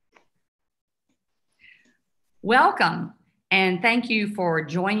Welcome, and thank you for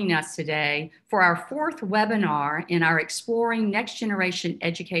joining us today for our fourth webinar in our Exploring Next Generation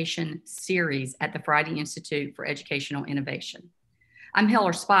Education series at the Friday Institute for Educational Innovation. I'm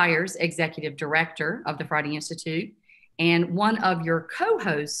Heller Spires, Executive Director of the Friday Institute, and one of your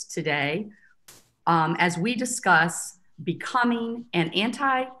co-hosts today as we discuss becoming an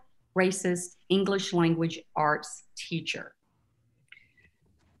anti-racist English language arts teacher.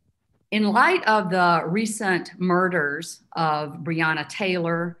 In light of the recent murders of Breonna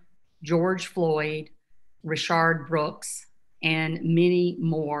Taylor, George Floyd, Rayshard Brooks, and many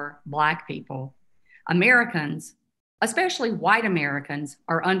more Black people, Americans, especially white Americans,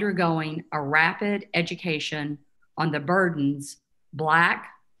 are undergoing a rapid education on the burdens Black,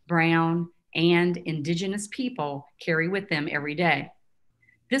 Brown, and Indigenous people carry with them every day.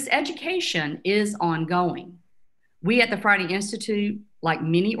 This education is ongoing. We at the Friday Institute, like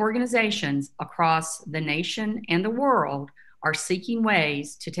many organizations across the nation and the world, are seeking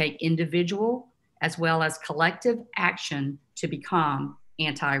ways to take individual as well as collective action to become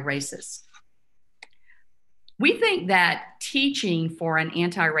anti-racist. We think that teaching for an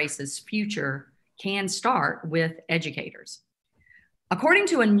anti-racist future can start with educators. According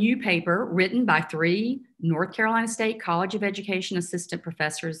to a new paper written by 3 North Carolina State College of Education assistant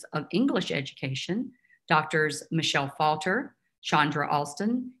professors of English education, Doctors Michelle Falter, Chandra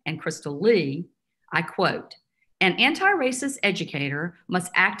Alston, and Crystal Lee, I quote, "An anti-racist educator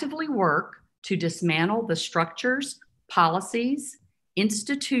must actively work to dismantle the structures, policies,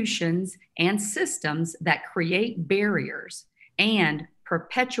 institutions, and systems that create barriers and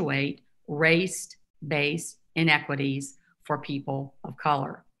perpetuate race-based inequities for people of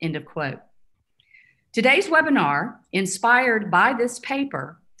color," end of quote. Today's webinar, inspired by this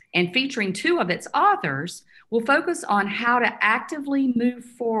paper and featuring 2 of its authors, will focus on how to actively move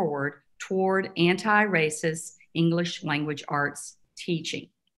forward toward anti-racist English language arts teaching.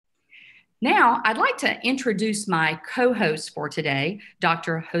 Now, I'd like to introduce my co-host for today,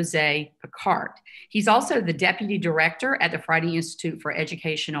 Dr. Jose Picart. He's also the Deputy Director at the Friday Institute for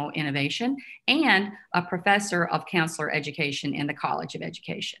Educational Innovation and a Professor of Counselor Education in the College of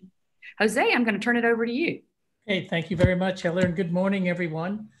Education. Jose, I'm going to turn it over to you. Hey, thank you very much, Heller, and good morning,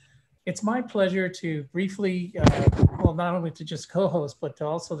 everyone. It's my pleasure to briefly, well, not only to just co-host, but to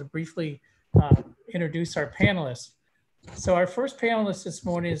also to briefly introduce our panelists. So our first panelist this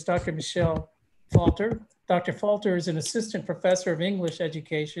morning is Dr. Michelle Falter. Dr. Falter is an assistant professor of English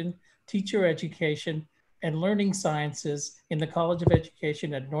education, teacher education, and learning sciences in the College of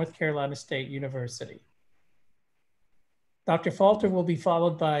Education at North Carolina State University. Dr. Falter will be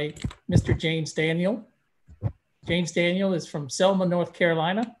followed by Mr. James Daniel. James Daniel is from Selma, North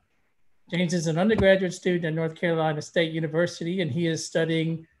Carolina. James is an undergraduate student at North Carolina State University, and he is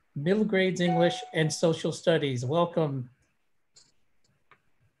studying middle grades English and social studies. Welcome.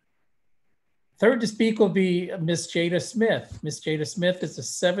 Third to speak will be Ms. Jada Smith. Ms. Jada Smith is a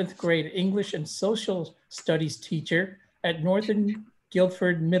 7th grade English and social studies teacher at Northern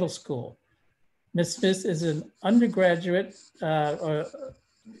Guilford Middle School. Ms. Smith is an undergraduate,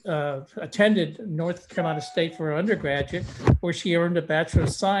 attended North Carolina State for her undergraduate, where she earned a Bachelor of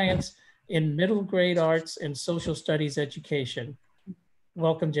Science in middle grade arts and social studies education.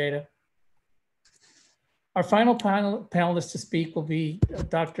 Welcome, Jada. Our final panelist to speak will be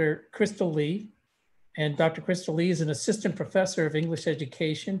Dr. Crystal Lee. And Dr. Crystal Lee is an assistant professor of English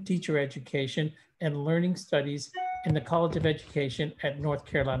education, teacher education, and learning studies in the College of Education at North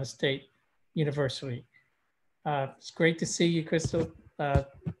Carolina State University. It's great to see you, Crystal.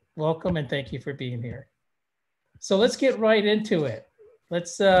 Welcome and thank you for being here. So let's get right into it.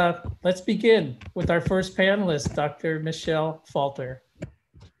 Let's begin with our first panelist, Dr. Michelle Falter.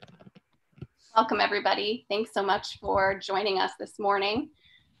 Welcome, everybody. Thanks so much for joining us this morning.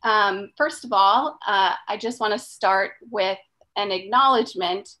 First of all, I just want to start with an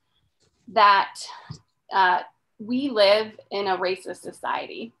acknowledgement that we live in a racist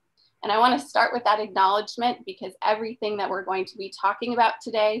society. And I want to start with that acknowledgement because everything that we're going to be talking about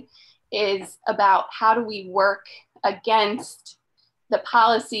today is about how do we work against the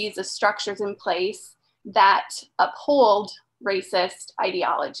policies, the structures in place that uphold racist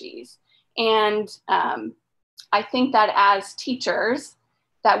ideologies. And I think that as teachers,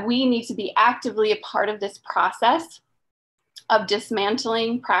 that we need to be actively a part of this process of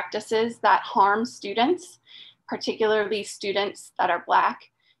dismantling practices that harm students, particularly students that are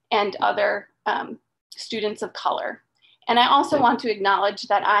Black and other students of color. And I also want to acknowledge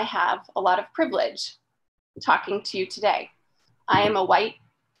that I have a lot of privilege talking to you today. I am a white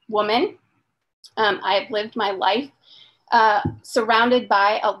woman. I have lived my life surrounded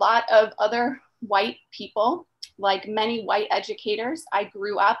by a lot of other white people like many white educators, I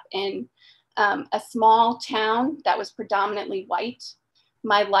grew up in a small town that was predominantly white.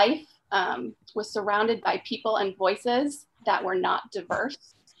 My life was surrounded by people and voices that were not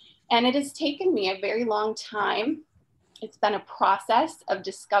diverse. And it has taken me a very long time. It's been a process of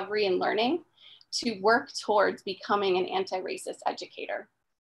discovery and learning to work towards becoming an anti-racist educator.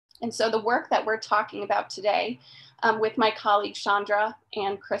 And so the work that we're talking about today with my colleagues Chandra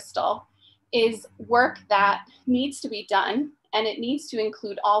and Crystal is work that needs to be done, and it needs to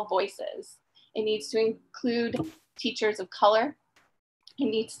include all voices. It needs to include teachers of color. It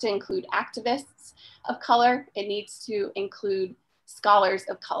needs to include activists of color. It needs to include scholars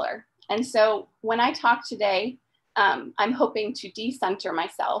of color. And so when I talk today, I'm hoping to decenter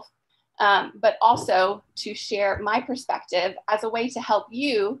myself, but also to share my perspective as a way to help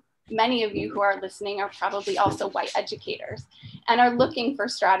you. Many of you who are listening are probably also white educators and are looking for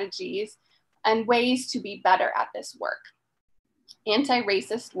strategies and ways to be better at this work.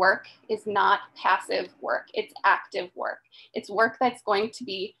 Anti-racist work is not passive work, it's active work. It's work that's going to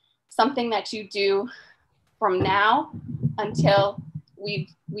be something that you do from now until we've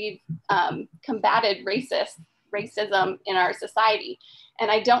combated racism in our society.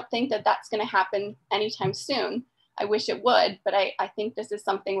 And I don't think that that's going to happen anytime soon. I wish it would, but I think this is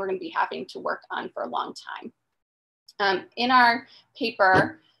something we're going to be having to work on for a long time. In our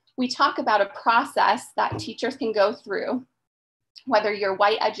paper, we talk about a process that teachers can go through, whether you're a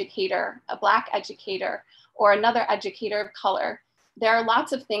white educator, a Black educator, or another educator of color. There are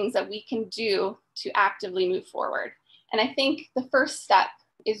lots of things that we can do to actively move forward. And I think the first step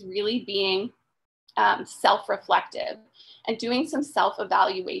is really being self-reflective and doing some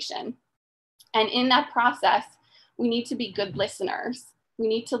self-evaluation. And in that process, we need to be good listeners. We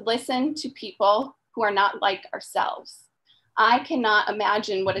need to listen to people who are not like ourselves. I cannot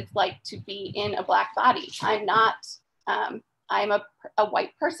imagine what it's like to be in a Black body. I'm a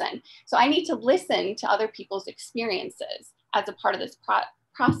white person. So I need to listen to other people's experiences as a part of this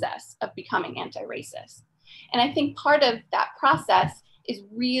process of becoming anti-racist. And I think part of that process is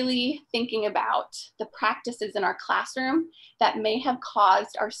really thinking about the practices in our classroom that may have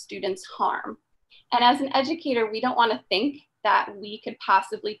caused our students harm. And as an educator, we don't want to think that we could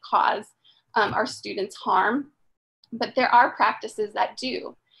possibly cause our students harm, but there are practices that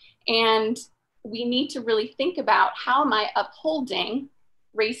do. And we need to really think about, how am I upholding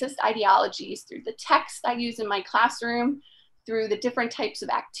racist ideologies through the text I use in my classroom, through the different types of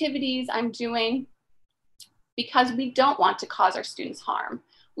activities I'm doing, because we don't want to cause our students harm.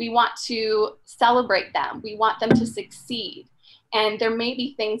 We want to celebrate them. We want them to succeed. And there may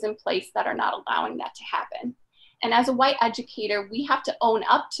be things in place that are not allowing that to happen. And as a white educator, we have to own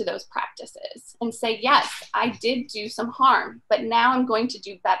up to those practices and say, yes, I did do some harm, but now I'm going to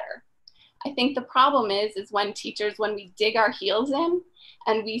do better. I think the problem is when teachers, when we dig our heels in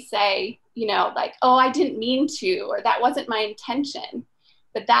and we say, like, oh, I didn't mean to, or that wasn't my intention.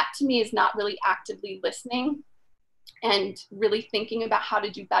 But that to me is not really actively listening and really thinking about how to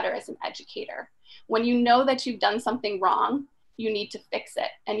do better as an educator. When you know that you've done something wrong, you need to fix it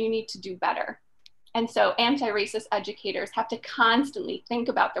and you need to do better. And so anti-racist educators have to constantly think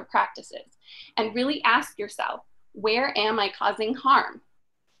about their practices and really ask yourself, where am I causing harm?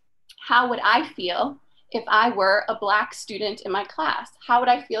 How would I feel if I were a Black student in my class? How would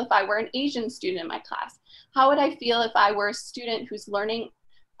I feel if I were an Asian student in my class? How would I feel if I were a student who's learning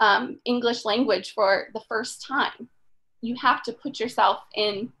English language for the first time? You have to put yourself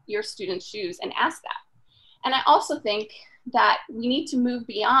in your student's shoes and ask that. And I also think that we need to move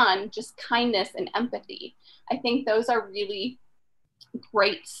beyond just kindness and empathy. I think those are really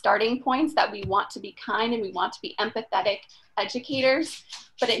great starting points, that we want to be kind and we want to be empathetic educators,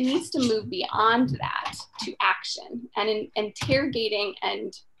 but it needs to move beyond that to action and in interrogating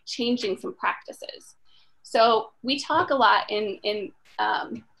and changing some practices. So we talk a lot in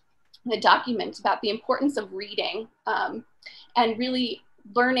the document about the importance of reading and really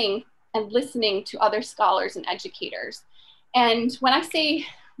learning and listening to other scholars and educators. And when I say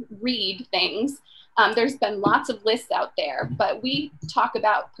read things, there's been lots of lists out there, but we talk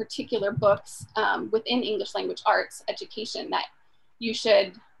about particular books within English language arts education that you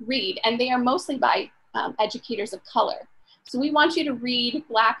should read, and they are mostly by educators of color. So we want you to read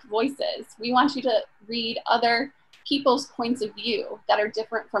Black voices. We want you to read other people's points of view that are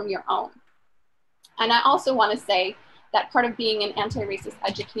different from your own. And I also want to say that part of being an anti-racist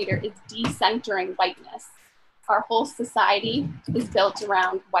educator is decentering whiteness. Our whole society is built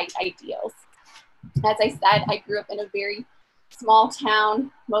around white ideals. As I said, I grew up in a very small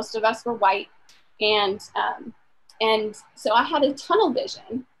town. Most of us were white. And so I had a tunnel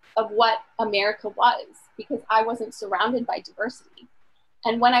vision of what America was, because I wasn't surrounded by diversity.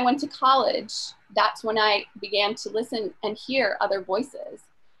 And when I went to college, that's when I began to listen and hear other voices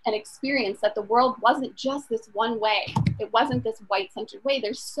and experience that the world wasn't just this one way. It wasn't this white-centered way.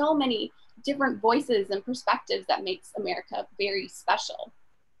 There's so many different voices and perspectives that makes America very special.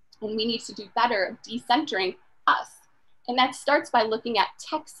 And we need to do better of decentering us. And that starts by looking at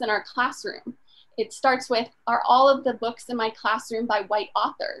texts in our classroom. It starts with, are all of the books in my classroom by white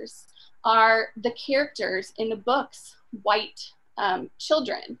authors? Are the characters in the books white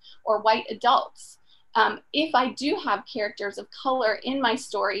children or white adults? If I do have characters of color in my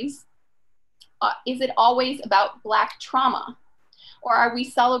stories, is it always about Black trauma? Or are we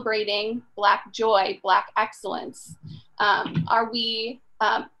celebrating Black joy, Black excellence? Are we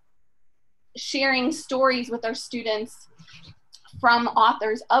sharing stories with our students from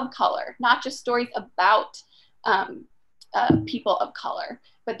authors of color, not just stories about people of color,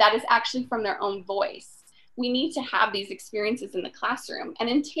 but that is actually from their own voice? We need to have these experiences in the classroom and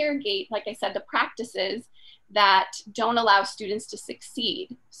interrogate, like I said, the practices that don't allow students to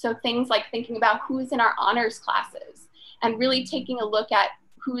succeed. So things like thinking about who's in our honors classes and really taking a look at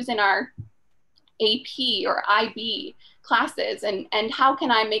who's in our AP or IB classes, and how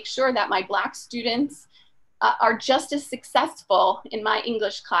can I make sure that my Black students are just as successful in my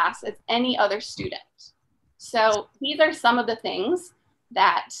English class as any other student. So these are some of the things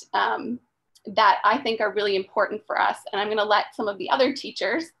that that I think are really important for us. And I'm going to let some of the other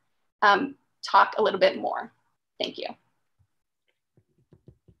teachers talk a little bit more. Thank you.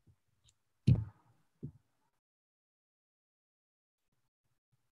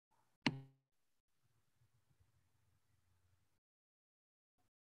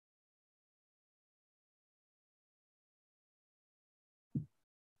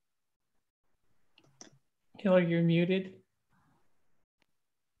 Keller, you're muted.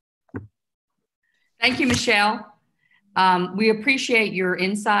 Thank you, Michelle. We appreciate your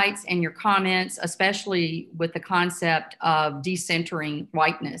insights and your comments, especially with the concept of decentering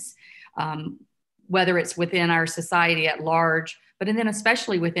whiteness, whether it's within our society at large, but then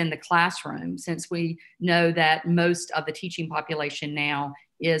especially within the classroom, since we know that most of the teaching population now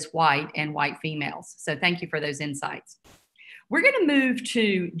is white and white females. So thank you for those insights. We're going to move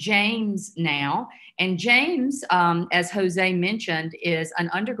to James now. And James, as Jose mentioned, is an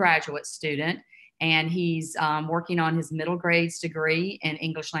undergraduate student, and he's working on his middle grades degree in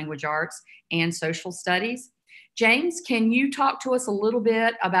English language arts and social studies. James, can you talk to us a little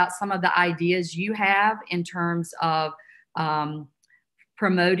bit about some of the ideas you have in terms of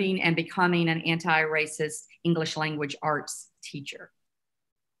promoting and becoming an anti-racist English language arts teacher?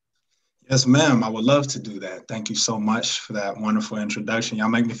 Yes, ma'am. I would love to do that. Thank you so much for that wonderful introduction. Y'all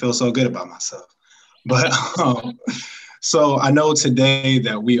make me feel so good about myself. But so I know today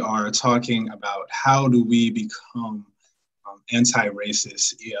that we are talking about how do we become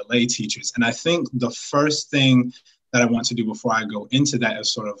anti-racist ELA teachers. And I think the first thing that I want to do before I go into that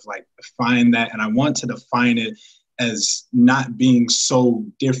is sort of like define that. And I want to define it as not being so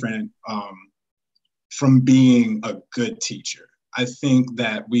different from being a good teacher. I think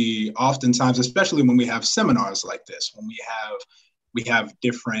that we oftentimes, especially when we have seminars like this, when we have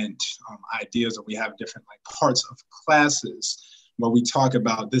different ideas, or we have different like parts of classes where we talk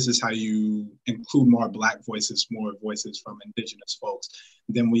about this is how you include more Black voices, more voices from Indigenous folks.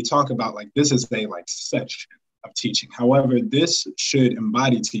 Then we talk about like this is a like section of teaching. However, this should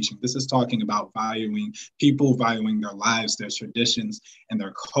embody teaching. This is talking about valuing people, valuing their lives, their traditions, and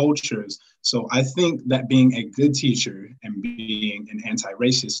their cultures. So I think that being a good teacher and being an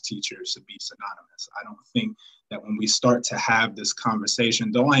anti-racist teacher should be synonymous. I don't think that when we start to have this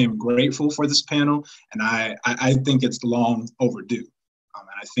conversation, though I am grateful for this panel, and I think it's long overdue. And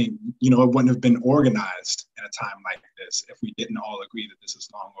I think, you know, it wouldn't have been organized in a time like this if we didn't all agree that this is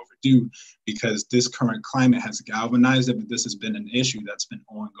long overdue, because this current climate has galvanized it, but this has been an issue that's been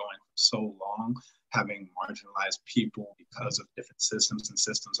ongoing for so long, having marginalized people because of different systems and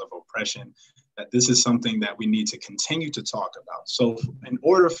systems of oppression, that this is something that we need to continue to talk about. So in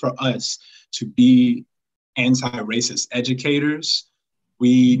order for us to be anti-racist educators,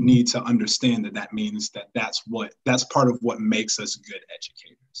 we need to understand that that means that that's part of what makes us good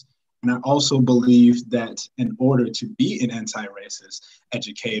educators. And I also believe that in order to be an anti-racist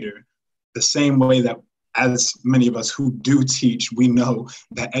educator, the same way that as many of us who do teach, we know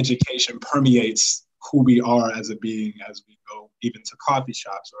that education permeates who we are as a being, as we go even to coffee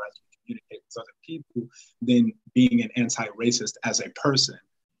shops or as we communicate with other people, then being an anti-racist as a person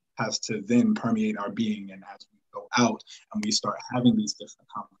has to then permeate our being and as we go out and we start having these different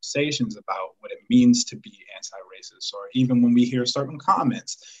conversations about what it means to be anti-racist, or even when we hear certain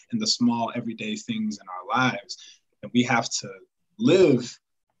comments in the small everyday things in our lives, that we have to live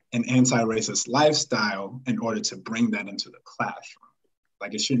an anti-racist lifestyle in order to bring that into the classroom.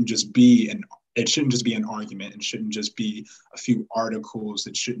 Like it shouldn't just be an argument. It shouldn't just be a few articles.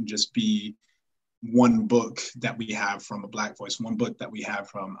 It shouldn't just be one book that we have from a Black voice, one book that we have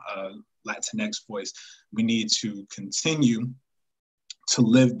from a Latinx voice. We need to continue to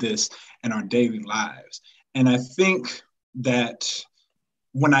live this in our daily lives. And I think that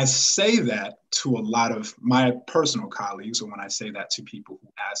when I say that to a lot of my personal colleagues, or when I say that to people who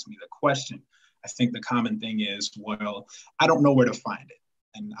ask me the question, I think the common thing is, well, I don't know where to find it.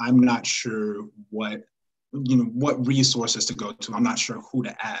 And I'm not sure what resources to go to. I'm not sure who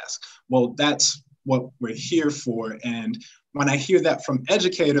to ask. Well, that's what we're here for. And when I hear that from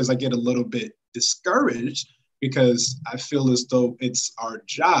educators, I get a little bit discouraged, because I feel as though it's our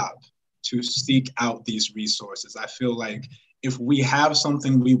job to seek out these resources. I feel like if we have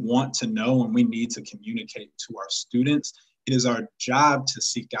something we want to know and we need to communicate to our students, it is our job to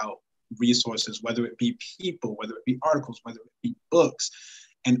seek out resources, whether it be people, whether it be articles, whether it be books.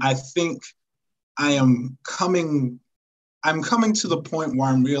 And I think I'm coming to the point where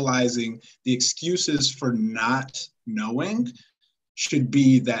I'm realizing the excuses for not knowing should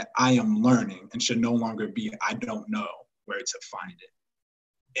be that I am learning, and should no longer be I don't know where to find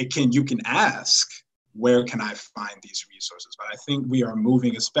it. You can ask, where can I find these resources? But I think we are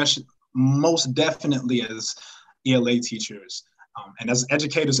moving, especially most definitely as ELA teachers, and as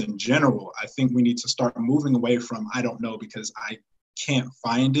educators in general, I think we need to start moving away from I don't know because I can't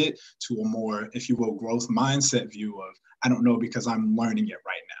find it, to a more, if you will, growth mindset view of I don't know because I'm learning it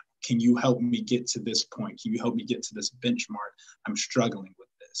right now. Can you help me get to this point? Can you help me get to this benchmark? I'm struggling with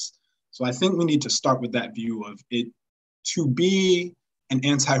this. So I think we need to start with that view of it. To be an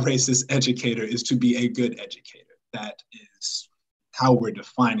anti-racist educator is to be a good educator. That is how we're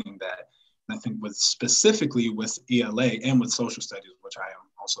defining that. And I think specifically with ELA and with social studies, which I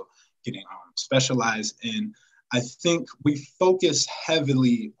am also getting specialized in, I think we focus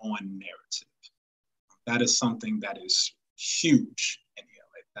heavily on narrative. That is something that is huge in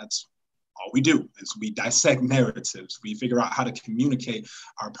ELA. That's all we do, is we dissect narratives. We figure out how to communicate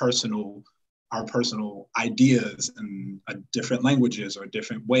our personal ideas in different languages or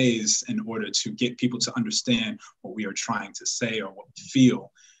different ways in order to get people to understand what we are trying to say or what we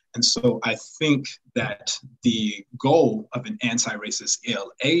feel. And so I think that the goal of an anti-racist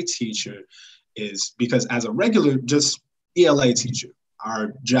ELA teacher is, because as a regular just ELA teacher,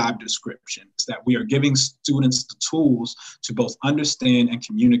 our job description is that we are giving students the tools to both understand and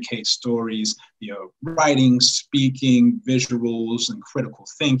communicate stories via writing, speaking, visuals, and critical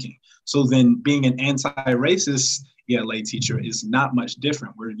thinking. So then being an anti-racist ELA teacher is not much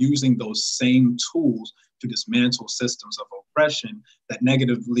different. We're using those same tools to dismantle systems of oppression that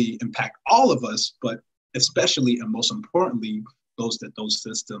negatively impact all of us, but especially and most importantly, those that those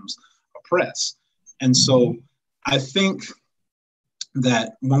systems oppress. And so I think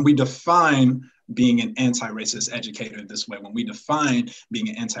that when we define being an anti-racist educator this way, when we define being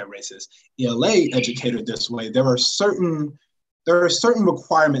an anti-racist ELA educator this way, there are certain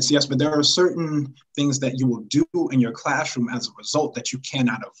requirements, yes, but there are certain things that you will do in your classroom as a result that you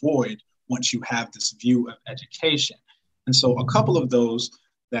cannot avoid once you have this view of education. And so a couple of those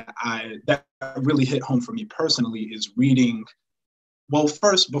that really hit home for me personally is reading. Well,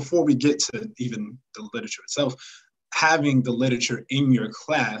 first, before we get to even the literature itself, having the literature in your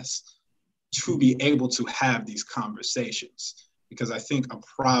class to be able to have these conversations. Because I think a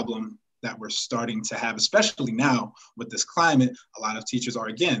problem that we're starting to have, especially now with this climate, a lot of teachers are,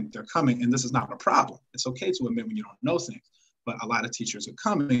 again, they're coming, and this is not a problem. It's okay to admit when you don't know things, but a lot of teachers are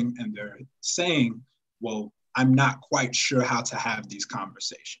coming and they're saying, well, I'm not quite sure how to have these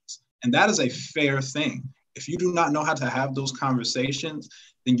conversations. And that is a fair thing. If you do not know how to have those conversations,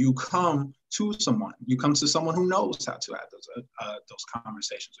 then you come to someone. You come to someone who knows how to have those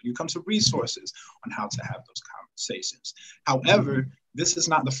conversations, or you come to resources on how to have those conversations. However, this is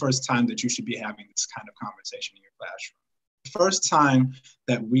not the first time that you should be having this kind of conversation in your classroom. The first time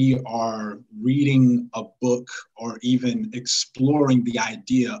that we are reading a book or even exploring the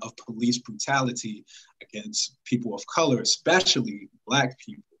idea of police brutality against people of color, especially Black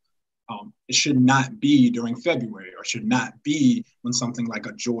people, it should not be during February, or should not be when something like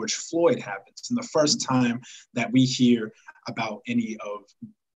a George Floyd happens. And the first time that we hear about any of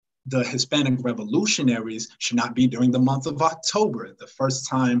the Hispanic revolutionaries should not be during the month of October. The first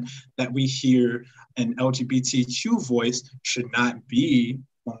time that we hear an LGBTQ voice should not be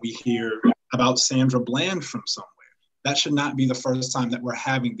when we hear about Sandra Bland from somewhere. That should not be the first time that we're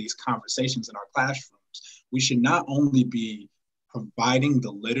having these conversations in our classrooms. We should not only be providing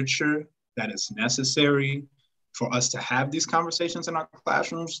the literature that is necessary for us to have these conversations in our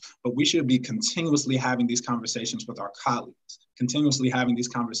classrooms, but we should be continuously having these conversations with our colleagues, continuously having these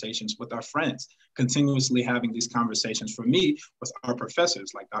conversations with our friends, continuously having these conversations, for me, with our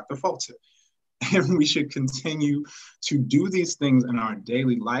professors like Dr. Fulton. And we should continue to do these things in our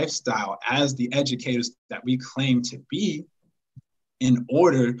daily lifestyle as the educators that we claim to be, in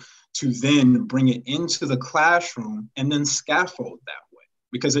order to then bring it into the classroom and then scaffold that way.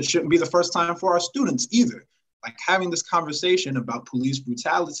 Because it shouldn't be the first time for our students either. Like, having this conversation about police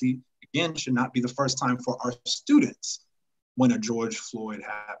brutality, again, should not be the first time for our students when a George Floyd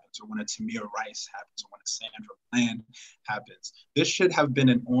happens, or when a Tamir Rice happens, or when a Sandra Bland happens. This should have been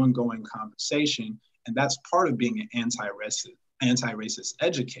an ongoing conversation, and that's part of being an anti-racist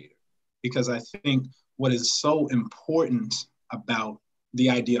educator. Because I think what is so important about the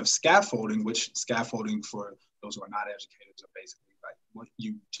idea of scaffolding, which scaffolding, for those who are not educators, are basically like what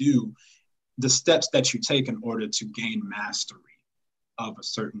you do, the steps that you take in order to gain mastery of a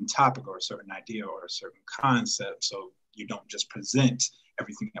certain topic or a certain idea or a certain concept. So you don't just present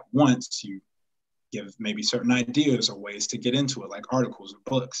everything at once, you give maybe certain ideas or ways to get into it, like articles or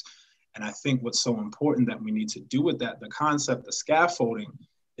books. And I think what's so important that we need to do with that, the concept of scaffolding,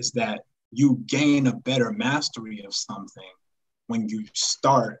 is that you gain a better mastery of something when you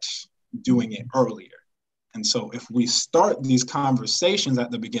start doing it earlier. And so if we start these conversations at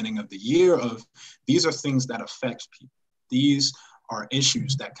the beginning of the year of, these are things that affect people, these are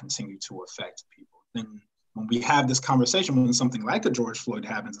issues that continue to affect people, then when we have this conversation, when something like a George Floyd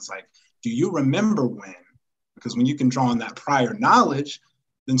happens, it's like, do you remember when? Because when you can draw on that prior knowledge,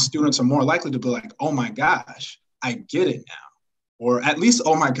 then students are more likely to be like, oh my gosh, I get it now. Or at least,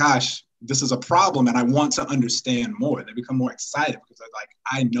 oh my gosh, this is a problem and I want to understand more. They become more excited because they're like,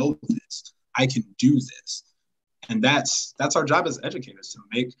 I know this, I can do this. And that's our job as educators, to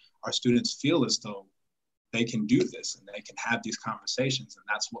make our students feel as though they can do this and they can have these conversations. And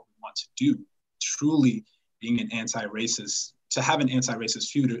that's what we want to do. Truly being an anti-racist, to have an anti-racist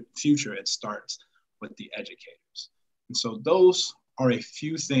future, it starts with the educators. And so those are a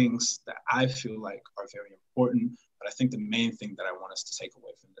few things that I feel like are very important. But I think the main thing that I want us to take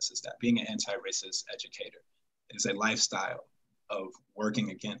away from this is that being an anti-racist educator is a lifestyle of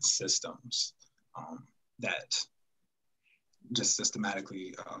working against systems that just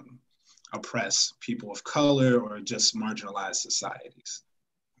systematically oppress people of color or just marginalized societies.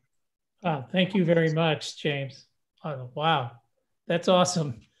 Thank you very much, James. Wow, that's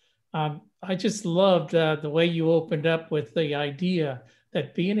awesome. I just loved the way you opened up with the idea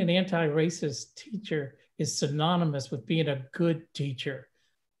that being an anti-racist teacher is synonymous with being a good teacher.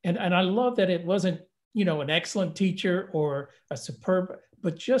 And I love that it wasn't, an excellent teacher or a superb,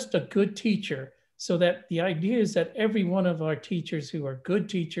 but just a good teacher. So that the idea is that every one of our teachers who are good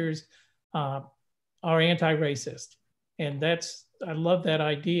teachers are anti-racist. And I love that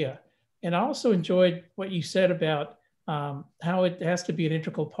idea. And I also enjoyed what you said about how it has to be an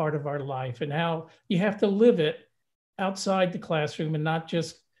integral part of our life and how you have to live it outside the classroom and not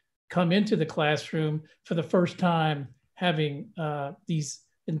just come into the classroom for the first time having these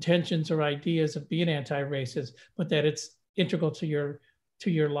intentions or ideas of being anti-racist, but that it's integral to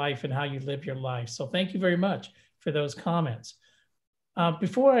your life and how you live your life. So thank you very much for those comments.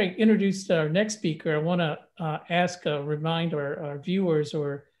 Before I introduce our next speaker, I want to remind our viewers,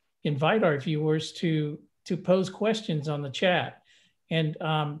 or invite our viewers to pose questions on the chat, and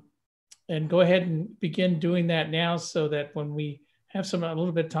go ahead and begin doing that now, so that when we have a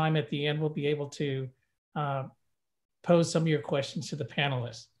little bit of time at the end, we'll be able to pose some of your questions to the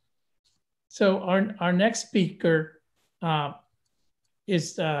panelists. So our next speaker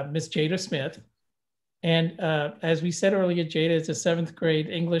is Ms. Jada Smith. And as we said earlier, Jada is a 7th grade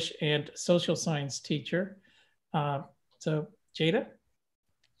English and social science teacher. So Jada.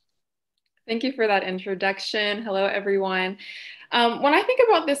 Thank you for that introduction. Hello, everyone. When I think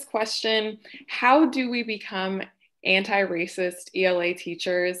about this question, how do we become anti-racist ELA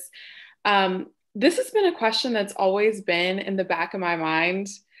teachers? This has been a question that's always been in the back of my mind,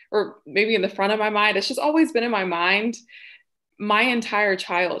 or maybe in the front of my mind. It's just always been in my mind my entire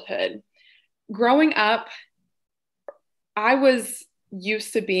childhood. Growing up, I was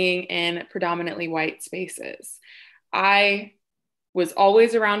used to being in predominantly white spaces. I was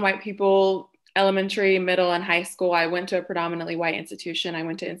always around white people, elementary, middle, and high school. I went to a predominantly white institution. I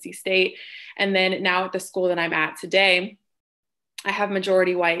went to NC State. And then now at the school that I'm at today, I have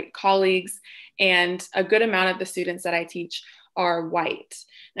majority white colleagues, and a good amount of the students that I teach are white.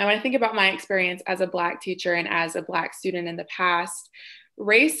 Now, when I think about my experience as a Black teacher and as a Black student in the past,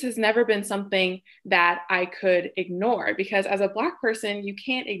 race has never been something that I could ignore, because as a Black person, you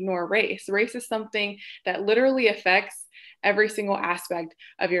can't ignore race. Race is something that literally affects every single aspect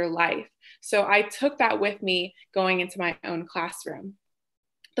of your life. So I took that with me going into my own classroom.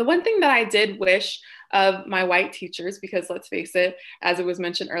 The one thing that I did wish of my white teachers, because let's face it, as it was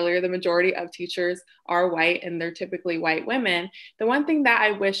mentioned earlier, the majority of teachers are white and they're typically white women. The one thing that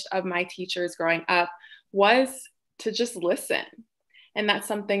I wished of my teachers growing up was to just listen. And that's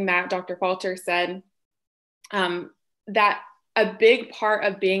something that Dr. Falter said, that a big part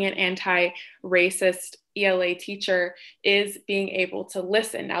of being an anti-racist ELA teacher is being able to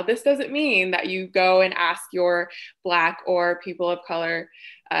listen. Now, this doesn't mean that you go and ask your Black or people of color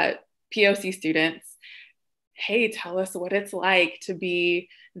POC students, hey, tell us what it's like to be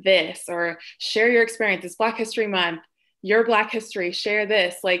this, or share your experience. It's Black History Month, your Black history, share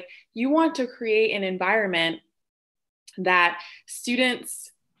this. Like, you want to create an environment that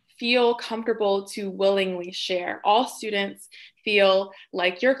students feel comfortable to willingly share. All students feel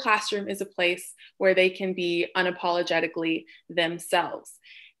like your classroom is a place where they can be unapologetically themselves.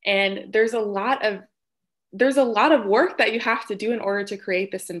 And there's a lot of work that you have to do in order to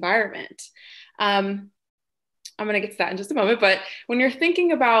create this environment. I'm going to get to that in just a moment, but when you're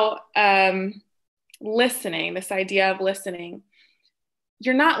thinking about listening, this idea of listening,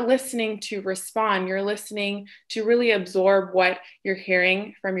 you're not listening to respond, you're listening to really absorb what you're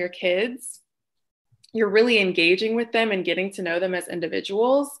hearing from your kids. You're really engaging with them and getting to know them as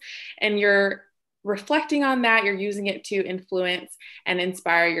individuals, and you're reflecting on that. You're using it to influence and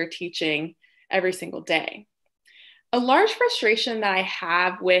inspire your teaching every single day. A large frustration that I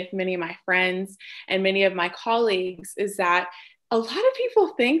have with many of my friends and many of my colleagues is that a lot of people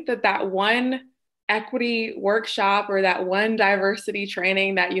think that that one equity workshop or that one diversity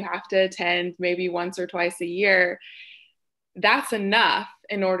training that you have to attend maybe once or twice a year, that's enough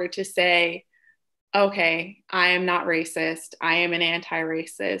in order to say, okay, I am not racist, I am an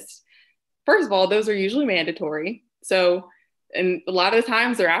anti-racist. First of all, those are usually mandatory. So, and a lot of the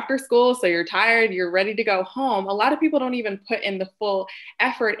times they're after school, so you're tired, you're ready to go home. A lot of people don't even put in the full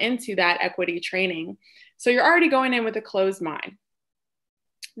effort into that equity training. So you're already going in with a closed mind.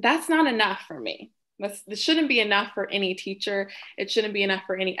 That's not enough for me. This shouldn't be enough for any teacher. It shouldn't be enough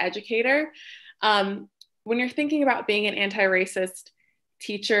for any educator. When you're thinking about being an anti-racist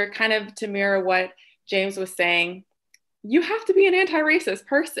teacher, kind of to mirror what James was saying, you have to be an anti-racist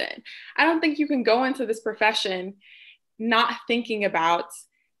person. I don't think you can go into this profession not thinking about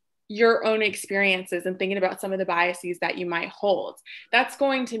your own experiences and thinking about some of the biases that you might hold. That's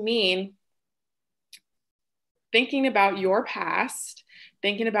going to mean thinking about your past,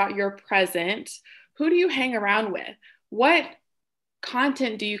 thinking about your present. Who do you hang around with? What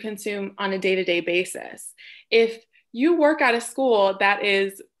content do you consume on a day-to-day basis? If you work at a school that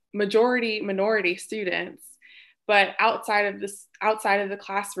is majority minority students, but outside of the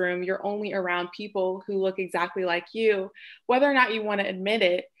classroom, you're only around people who look exactly like you, whether or not you want to admit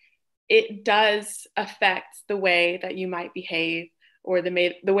it, it does affect the way that you might behave or the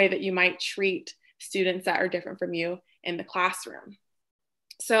way that you might treat students that are different from you in the classroom.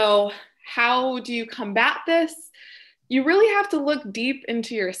 So how do you combat this? You really have to look deep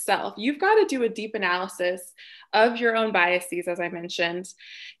into yourself. You've got to do a deep analysis of your own biases, as I mentioned.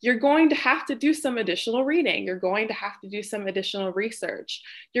 You're going to have to do some additional reading. You're going to have to do some additional research.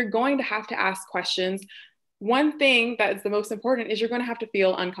 You're going to have to ask questions. One thing that is the most important is you're going to have to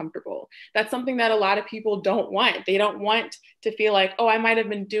feel uncomfortable. That's something that a lot of people don't want. They don't want to feel like, oh, I've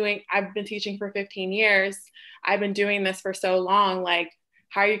been teaching for 15 years. I've been doing this for so long. Like,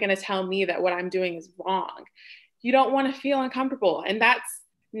 how are you going to tell me that what I'm doing is wrong? You don't want to feel uncomfortable. And that's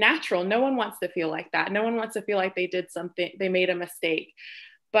natural. No one wants to feel like that. No one wants to feel like they did something, they made a mistake.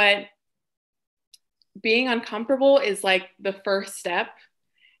 But being uncomfortable is like the first step.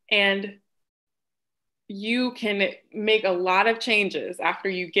 And you can make a lot of changes after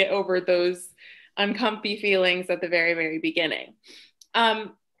you get over those uncomfy feelings at the very, very beginning.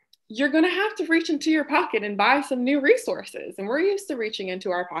 You're going to have to reach into your pocket and buy some new resources. And we're used to reaching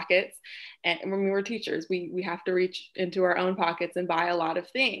into our pockets. And when we were teachers, we have to reach into our own pockets and buy a lot of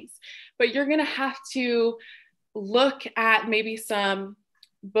things. But you're going to have to look at maybe some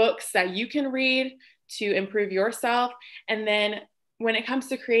books that you can read to improve yourself. And then when it comes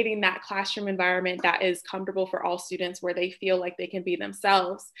to creating that classroom environment that is comfortable for all students, where they feel like they can be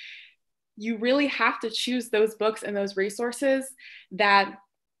themselves, you really have to choose those books and those resources that,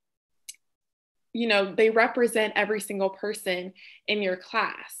 you know, they represent every single person in your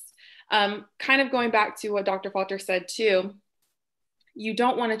class. Kind of going back to what Dr. Falter said too, you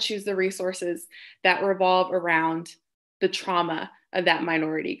don't want to choose the resources that revolve around the trauma of that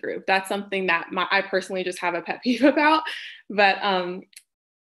minority group. That's something that I personally just have a pet peeve about. But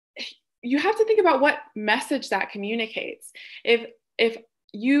you have to think about what message that communicates. If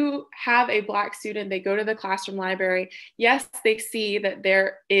you have a Black student, they go to the classroom library, yes, they see that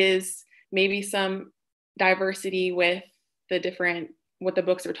there is maybe some diversity with what the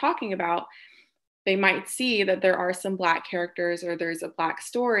books are talking about. They might see that there are some Black characters or there's a Black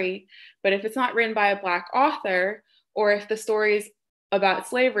story, but if it's not written by a Black author, or if the story is about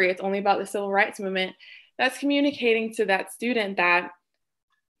slavery, it's only about the civil rights movement, that's communicating to that student that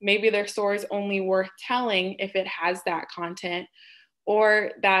maybe their story is only worth telling if it has that content,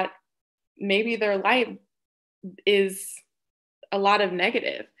 or that maybe their life is a lot of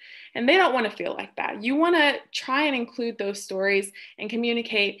negative. And they don't want to feel like that. You want to try and include those stories and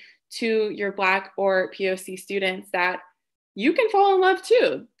communicate to your Black or POC students that you can fall in love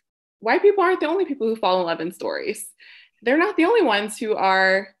too. White people aren't the only people who fall in love in stories. They're not the only ones who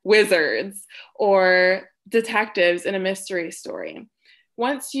are wizards or detectives in a mystery story.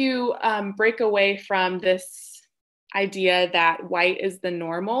 Once you break away from this idea that white is the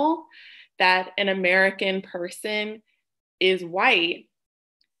normal, that an American person is white,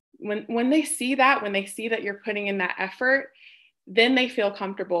 when they see that, when they see that you're putting in that effort, then they feel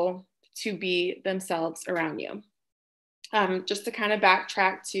comfortable to be themselves around you. Just to kind of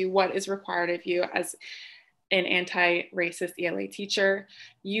backtrack to what is required of you as an anti-racist ELA teacher,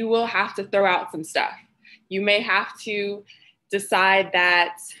 you will have to throw out some stuff. You may have to decide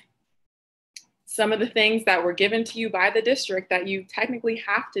that some of the things that were given to you by the district that you technically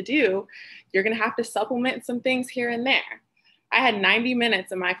have to do, you're going to have to supplement some things here and there. I had 90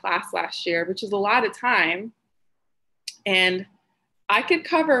 minutes in my class last year, which is a lot of time. And I could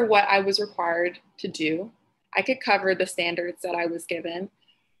cover what I was required to do. I could cover the standards that I was given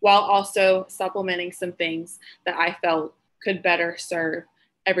while also supplementing some things that I felt could better serve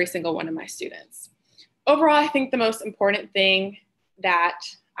every single one of my students. Overall, I think the most important thing that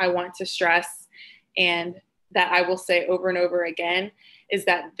I want to stress and that I will say over and over again is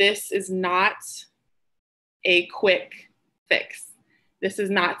that this is not a quick fix. This is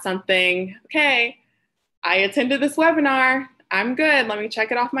not something, okay, I attended this webinar, I'm good, let me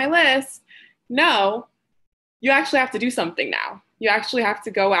check it off my list. No, you actually have to do something now. You actually have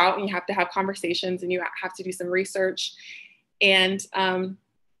to go out and you have to have conversations and you have to do some research. And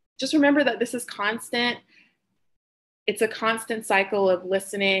just remember that this is constant. It's a constant cycle of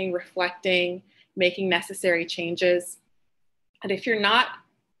listening, reflecting, making necessary changes. And if you're not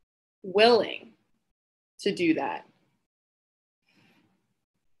willing to do that,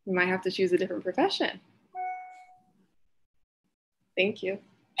 you might have to choose a different profession. Thank you.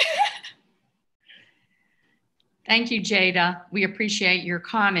 Thank you, Jada. We appreciate your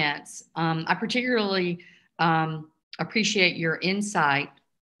comments. I particularly appreciate your insight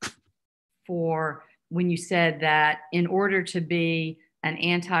for when you said that in order to be an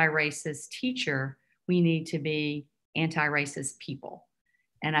anti-racist teacher, we need to be anti-racist people.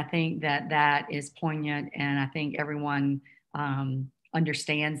 And I think that that is poignant, and I think everyone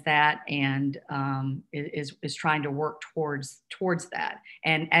understands that and is trying to work towards that.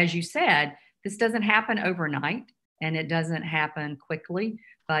 And as you said, this doesn't happen overnight and it doesn't happen quickly,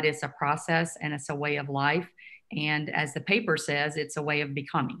 but it's a process and it's a way of life. And as the paper says, it's a way of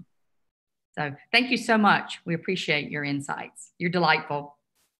becoming. So thank you so much. We appreciate your insights. You're delightful.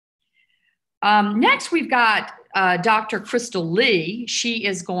 Next, we've got Dr. Crystal Lee. She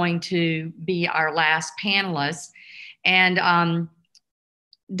is going to be our last panelist. And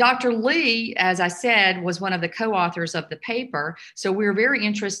Dr. Lee, as I said, was one of the co-authors of the paper. So we're very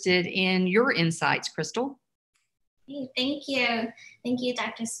interested in your insights, Crystal. Hey, thank you. Thank you,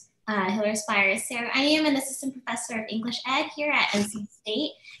 Dr. Hiller Spires. So I am an assistant professor of English Ed here at NC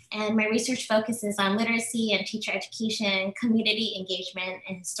State, and my research focuses on literacy and teacher education, community engagement,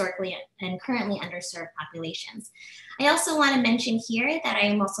 and historically and currently underserved populations. I also want to mention here that I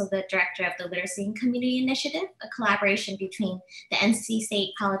am also the director of the Literacy and Community Initiative, a collaboration between the NC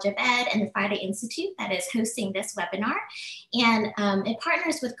State College of Ed and the Friday Institute that is hosting this webinar. And it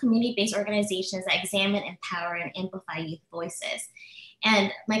partners with community-based organizations that examine, empower, and amplify youth voices.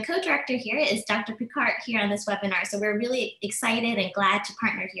 And my co-director here is Dr. Picard here on this webinar. So we're really excited and glad to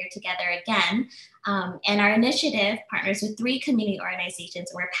partner here together again. And our initiative partners with 3 community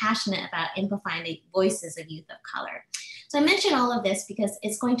organizations, and we're passionate about amplifying the voices of youth of color. So I mention all of this because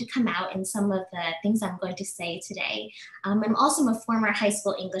it's going to come out in some of the things I'm going to say today. I'm also a former high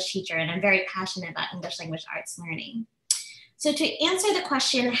school English teacher, and I'm very passionate about English language arts learning. So to answer the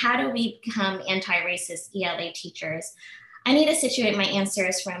question, how do we become anti-racist ELA teachers? I need to situate my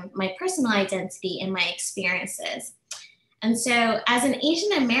answers from my personal identity and my experiences. And so as an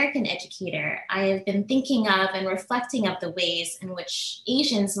Asian American educator, I have been thinking of and reflecting of the ways in which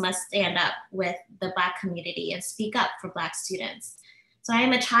Asians must stand up with the Black community and speak up for Black students. So I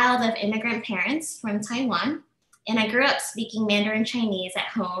am a child of immigrant parents from Taiwan, and I grew up speaking Mandarin Chinese at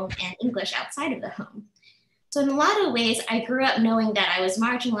home and English outside of the home. So in a lot of ways, I grew up knowing that I was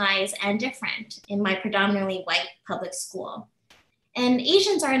marginalized and different in my predominantly white public school. And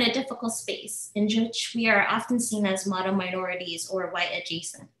Asians are in a difficult space in which we are often seen as model minorities or white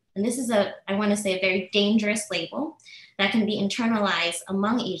adjacent. And this is I want to say, a very dangerous label that can be internalized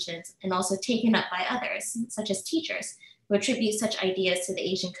among Asians and also taken up by others, such as teachers, who attribute such ideas to the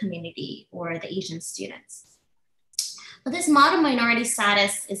Asian community or the Asian students. But this model minority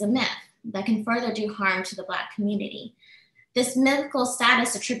status is a myth that can further do harm to the Black community. This mythical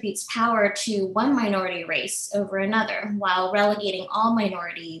status attributes power to one minority race over another, while relegating all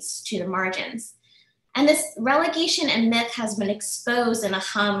minorities to the margins. And this relegation and myth has been exposed in the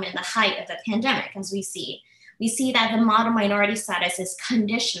height of the pandemic, as we see. We see that the model minority status is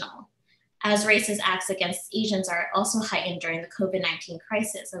conditional, as racist acts against Asians are also heightened during the COVID-19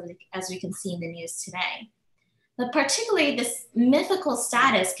 crisis, as we can see in the news today. But particularly this mythical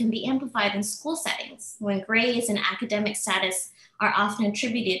status can be amplified in school settings when grades and academic status are often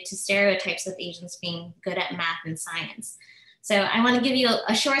attributed to stereotypes of Asians being good at math and science. So I want to give you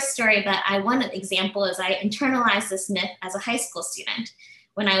a short story, but one example is I internalized this myth as a high school student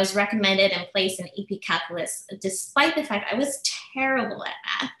when I was recommended and placed in AP Calculus, despite the fact I was terrible at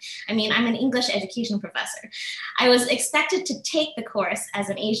math. I mean, I'm an English education professor. I was expected to take the course as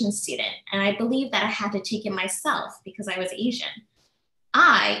an Asian student, and I believed that I had to take it myself because I was Asian.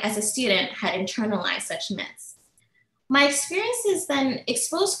 I, as a student, had internalized such myths. My experiences then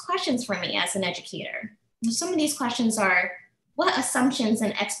exposed questions for me as an educator. Some of these questions are, what assumptions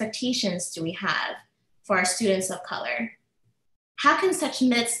and expectations do we have for our students of color? How can such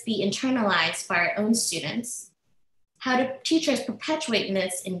myths be internalized by our own students? How do teachers perpetuate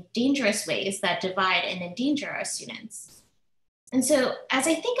myths in dangerous ways that divide and endanger our students? And so as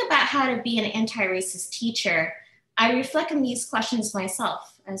I think about how to be an anti-racist teacher, I reflect on these questions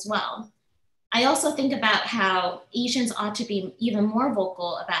myself as well. I also think about how Asians ought to be even more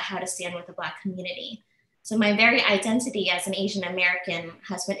vocal about how to stand with the Black community. So my very identity as an Asian American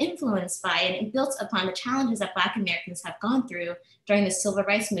has been influenced by and built upon the challenges that Black Americans have gone through during the Civil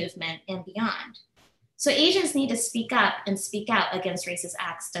Rights Movement and beyond. So Asians need to speak up and speak out against racist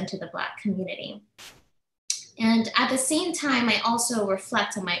acts done to the Black community. And at the same time, I also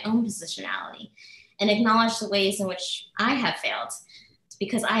reflect on my own positionality and acknowledge the ways in which I have failed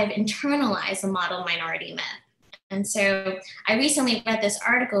because I have internalized the model minority myth. And so I recently read this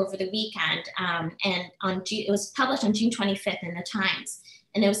article over the weekend, and it was published on June 25th in the Times.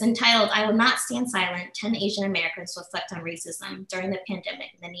 And it was entitled, "I Will Not Stand Silent, 10 Asian Americans Reflect on Racism During the Pandemic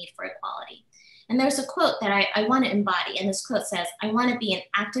and the Need for Equality." And there's a quote that I want to embody. And this quote says, "I want to be an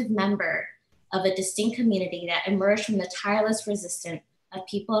active member of a distinct community that emerged from the tireless resistance of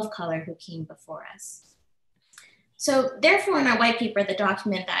people of color who came before us." So therefore, in our white paper, the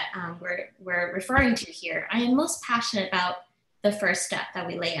document that we're referring to here, I am most passionate about the first step that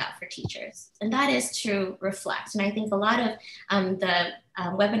we lay out for teachers, and that is to reflect. And I think a lot of the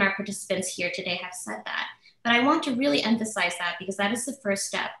webinar participants here today have said that, but I want to really emphasize that because that is the first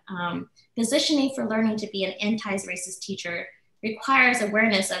step. Positioning for learning to be an anti-racist teacher requires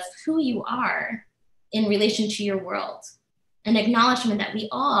awareness of who you are in relation to your world, an acknowledgement that we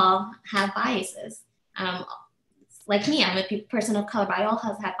all have biases. Like me, I'm a person of color, but I all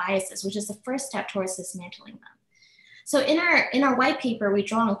have biases, which is the first step towards dismantling them. So in our white paper, we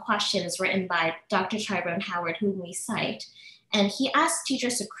draw on questions written by Dr. Tyrone Howard, whom we cite, and he asks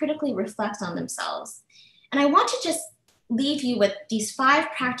teachers to critically reflect on themselves. And I want to just leave you with these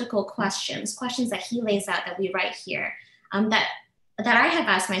 5 practical questions that he lays out that we write here, that I have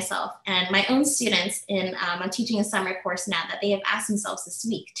asked myself and my own students I'm teaching a summer course now that they have asked themselves this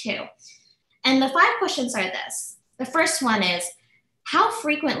week too. And the 5 questions are this. The first one is, how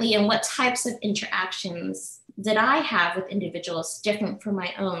frequently and what types of interactions did I have with individuals different from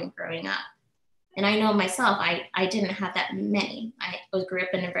my own growing up? And I know myself, I didn't have that many. I grew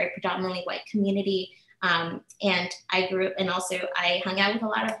up in a very predominantly white community, and I hung out with a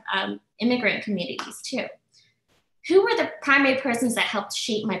lot of immigrant communities too. Who were the primary persons that helped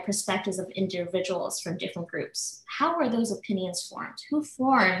shape my perspectives of individuals from different groups? How were those opinions formed? Who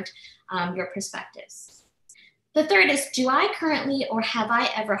formed your perspectives? The third is, do I currently or have I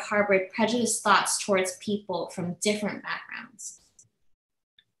ever harbored prejudiced thoughts towards people from different backgrounds?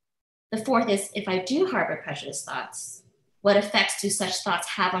 The fourth is, if I do harbor prejudiced thoughts, What effects do such thoughts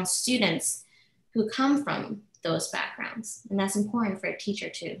have on students who come from those backgrounds? And that's important for a teacher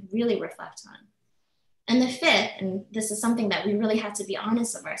to really reflect on. And the fifth, and this is something that we really have to be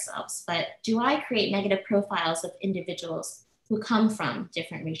honest of ourselves, but do I create negative profiles of individuals who come from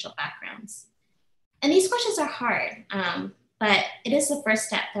different racial backgrounds? And these questions are hard, but it is the first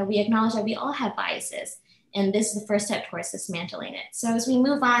step that we acknowledge that we all have biases. And this is the first step towards dismantling it. So as we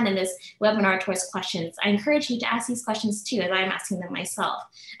move on in this webinar towards questions, I encourage you to ask these questions too, as I'm asking them myself,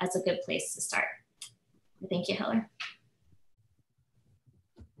 as a good place to start. Thank you, Hiller.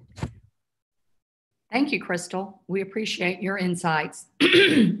 Thank you, Crystal. We appreciate your insights.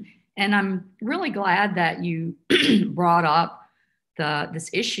 And I'm really glad that you brought up this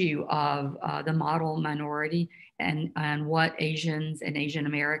issue of the model minority and what Asians and Asian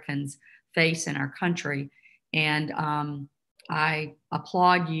Americans face in our country. And I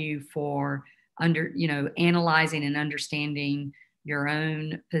applaud you for analyzing and understanding your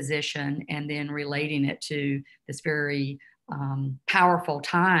own position and then relating it to this very powerful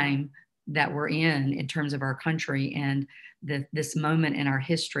time that we're in terms of our country and this moment in our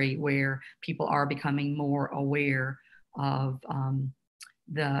history where people are becoming more aware of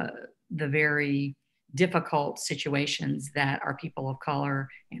the very difficult situations that our people of color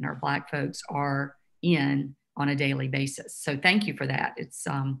and our Black folks are in on a daily basis. So thank you for that. It's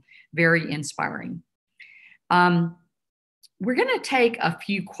very inspiring. We're going to take a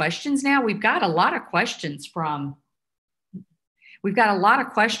few questions now. We've got a lot of questions from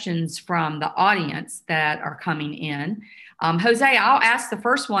the audience that are coming in. Jose, I'll ask the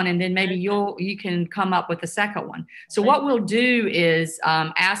first one and then maybe you can come up with the second one. So what we'll do is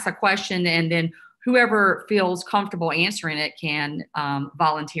ask a question and then whoever feels comfortable answering it can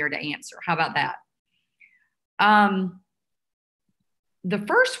volunteer to answer. How about that? The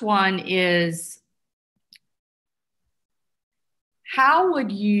first one is, how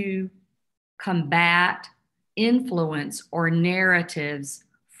would you combat influence or narratives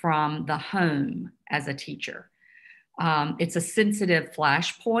from the home as a teacher? It's a sensitive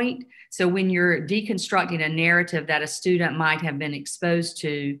flashpoint. So when you're deconstructing a narrative that a student might have been exposed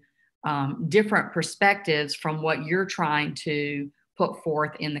to, different perspectives from what you're trying to put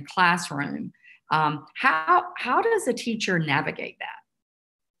forth in the classroom, how does a teacher navigate that?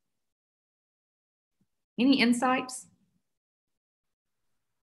 Any insights?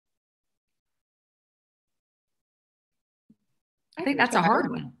 I think that's a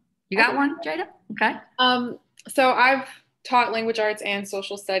hard one. You got one, Jada? Okay. So I've taught language arts and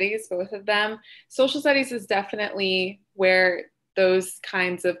social studies, both of them. Social studies is definitely where those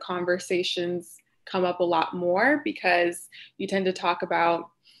kinds of conversations come up a lot more because you tend to talk about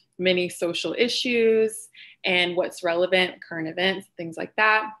many social issues and what's relevant, current events, things like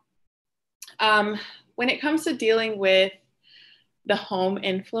that. When it comes to dealing with the home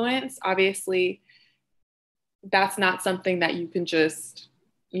influence, obviously, that's not something that you can just,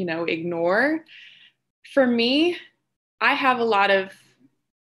 ignore. For me, I have a lot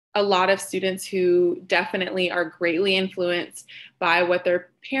of students who definitely are greatly influenced by what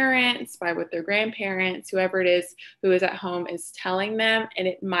their parents, by what their grandparents, whoever it is who is at home is telling them, and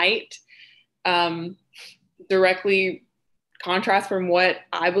it might directly contrast from what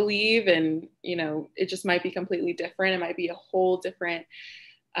I believe, and it just might be completely different. It might be a whole different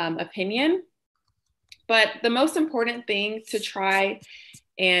opinion. But the most important thing to try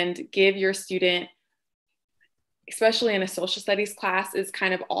and give your student, especially in a social studies class, is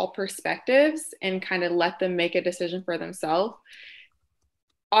kind of all perspectives and kind of let them make a decision for themselves.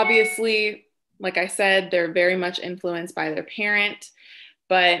 Obviously, like I said, they're very much influenced by their parent,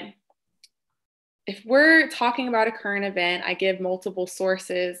 but if we're talking about a current event, I give multiple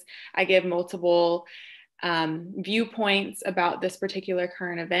sources, I give multiple viewpoints about this particular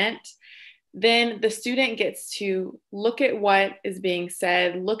current event. Then the student gets to look at what is being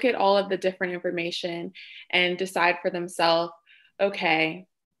said, look at all of the different information and decide for themselves, okay,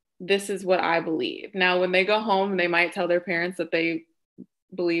 this is what I believe. Now, when they go home, they might tell their parents that they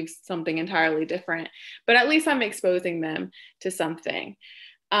believe something entirely different, but at least I'm exposing them to something.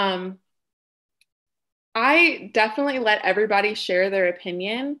 I definitely let everybody share their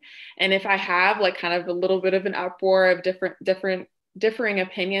opinion. And if I have like kind of a little bit of an uproar of differing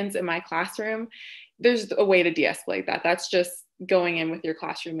opinions in my classroom, there's a way to de-escalate that. That's just going in with your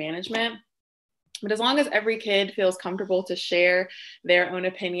classroom management. But as long as every kid feels comfortable to share their own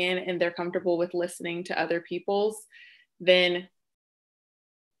opinion and they're comfortable with listening to other people's, then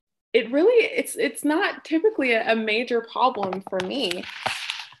it's not typically a major problem for me.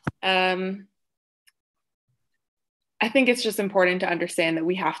 I think it's just important to understand that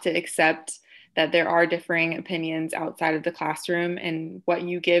we have to accept that there are differing opinions outside of the classroom, and what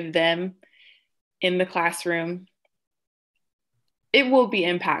you give them in the classroom, it will be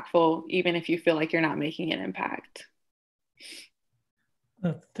impactful, even if you feel like you're not making an impact.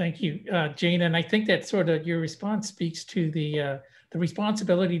 Thank you, Jane. And I think that sort of your response speaks to the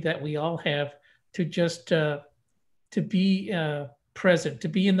responsibility that we all have to just to be present, to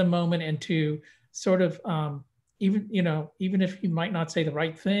be in the moment, and to sort of even if you might not say the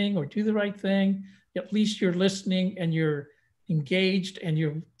right thing or do the right thing, at least you're listening and you're engaged and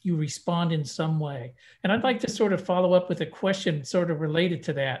you respond in some way. And I'd like to sort of follow up with a question sort of related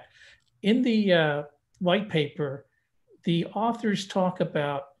to that. In the white paper, the authors talk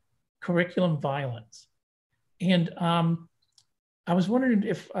about curriculum violence. And I was wondering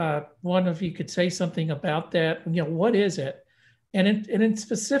if one of you could say something about that. What is it? And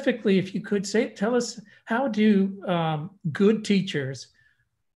specifically, if you could tell us, how do good teachers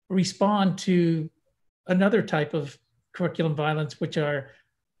respond to another type of curriculum violence, which are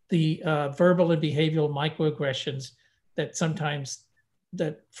the verbal and behavioral microaggressions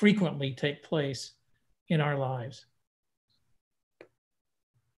that frequently take place in our lives?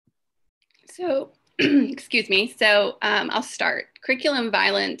 So, excuse me. So I'll start. Curriculum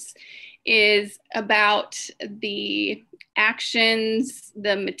violence is about the actions,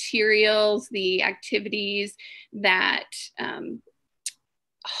 the materials, the activities that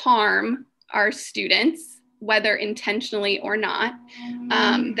harm our students, whether intentionally or not,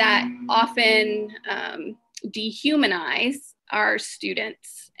 that often dehumanize our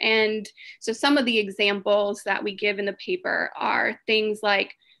students. And so some of the examples that we give in the paper are things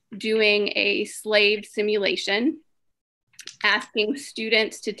like doing a slave simulation, asking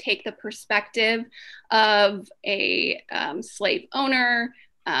students to take the perspective of a slave owner,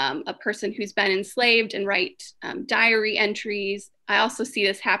 a person who's been enslaved, and write diary entries. I also see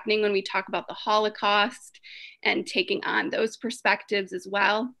this happening when we talk about the Holocaust and taking on those perspectives as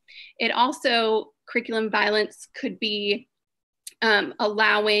well. It also, curriculum violence could be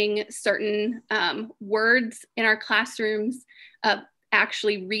allowing certain words in our classrooms,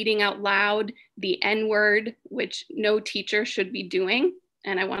 actually reading out loud the N-word, which no teacher should be doing.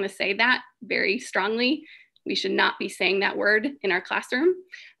 And I want to say that very strongly. We should not be saying that word in our classroom.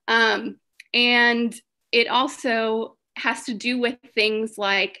 And it also has to do with things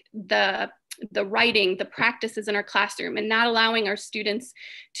like the writing, the practices in our classroom, and not allowing our students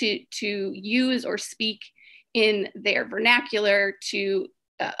to use or speak in their vernacular, to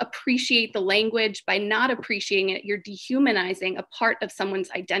appreciate the language. By not appreciating it, you're dehumanizing a part of someone's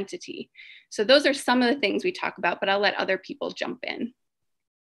identity. So those are some of the things we talk about, but I'll let other people jump in.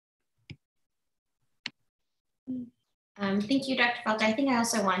 Thank you, Dr. Falter. I think I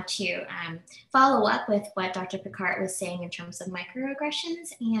also want to follow up with what Dr. Picard was saying in terms of microaggressions.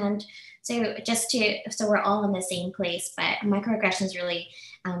 And so so we're all in the same place, but microaggressions really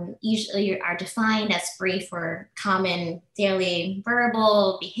usually are defined as brief or common daily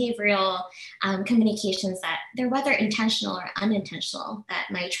verbal, behavioral communications that they're whether intentional or unintentional, that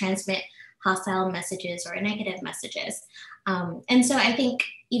might transmit hostile messages or negative messages. And so I think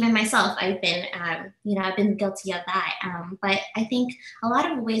even myself, I've been guilty of that. But I think a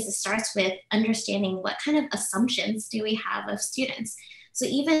lot of ways it starts with understanding what kind of assumptions do we have of students. So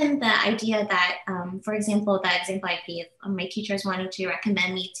even the idea that, for example, that example I gave, my teachers wanting to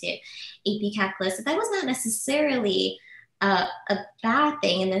recommend me to AP Calculus, that was not necessarily a bad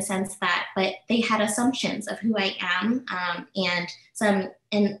thing in the sense that, but they had assumptions of who I am,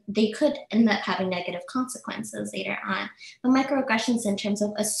 and they could end up having negative consequences later on. But microaggressions in terms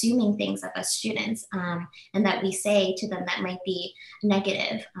of assuming things of us students, and that we say to them that might be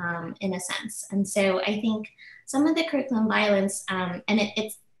negative in a sense. And so I think some of the curriculum violence, and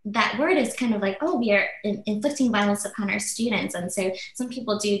it's that word is kind of like, oh, we are inflicting violence upon our students. And so some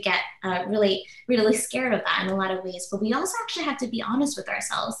people do get really, really scared of that in a lot of ways. But we also actually have to be honest with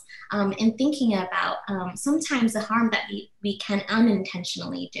ourselves in thinking about sometimes the harm that we can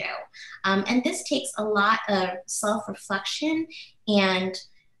unintentionally do. And this takes a lot of self-reflection and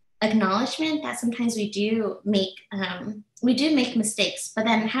acknowledgement that sometimes we do make mistakes, but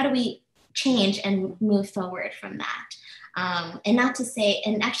then how do we change and move forward from that? And not to say,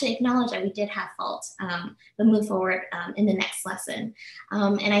 and actually acknowledge that we did have fault, but move forward in the next lesson.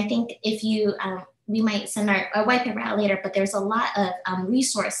 And I think if you, we might send our white paper out later, but there's a lot of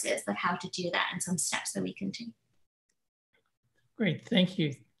resources of how to do that and some steps that we can do. Great, thank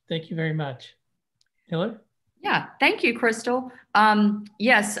you. Thank you very much. Hillary? Yeah, thank you, Crystal.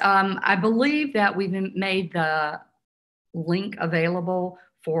 Yes, I believe that we've made the link available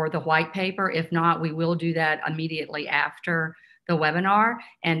for the white paper. If not, we will do that immediately after the webinar.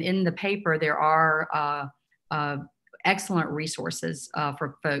 And in the paper, there are excellent resources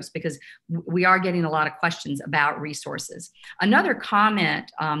for folks, because we are getting a lot of questions about resources. Another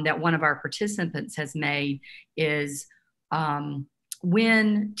comment that one of our participants has made is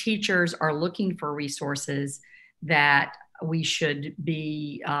when teachers are looking for resources, that we should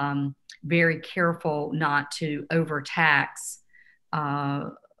be very careful not to overtax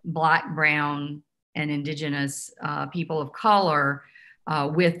Black, Brown, and Indigenous people of color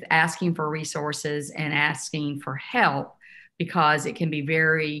with asking for resources and asking for help, because it can be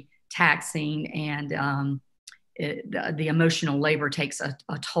very taxing, and the emotional labor takes a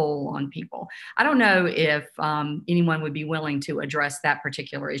toll on people. I don't know if anyone would be willing to address that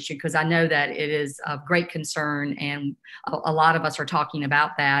particular issue, because I know that it is of great concern, and a lot of us are talking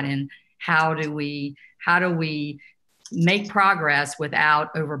about that, and how do we make progress without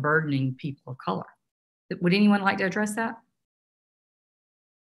overburdening people of color. Would anyone like to address that?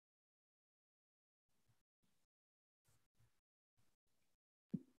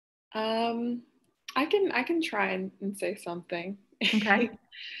 I can try and say something. Okay.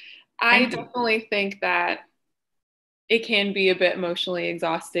 I definitely think that it can be a bit emotionally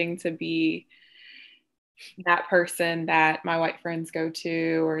exhausting to be that person that my white friends go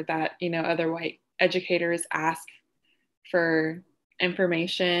to, or that, you know, other white educators ask for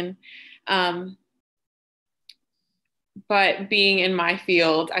information. But being in my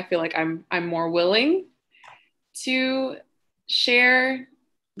field, I feel like I'm more willing to share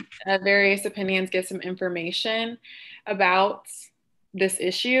various opinions, get some information about this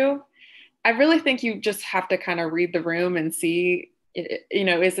issue. I really think you just have to kind of read the room and see, you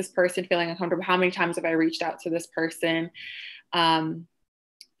know, is this person feeling uncomfortable? How many times have I reached out to this person? Do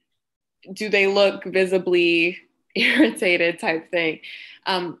they look visibly irritated type thing?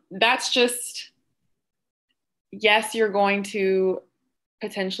 That's just, yes, you're going to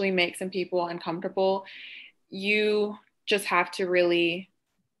potentially make some people uncomfortable. You just have to really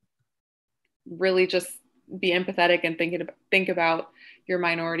just be empathetic and think about your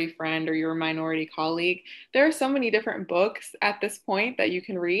minority friend or your minority colleague. There are so many different books at this point that you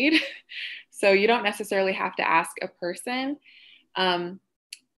can read. So you don't necessarily have to ask a person. But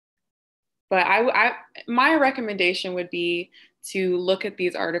my recommendation would be to look at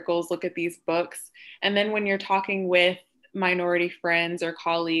these articles, look at these books, and then when you're talking with minority friends or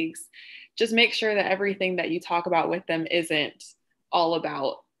colleagues, just make sure that everything that you talk about with them isn't all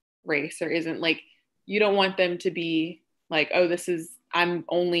about race, or isn't like, you don't want them to be like, oh, I'm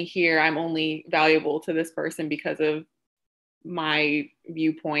only here, I'm only valuable to this person because of my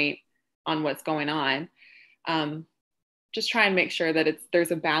viewpoint on what's going on. Just try and make sure that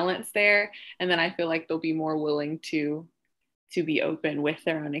there's a balance there, and then I feel like they'll be more willing to be open with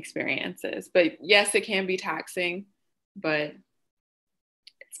their own experiences. But yes, it can be taxing, but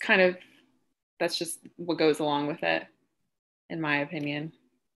it's kind of, that's just what goes along with it, in my opinion.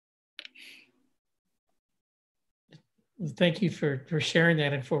 Thank you for sharing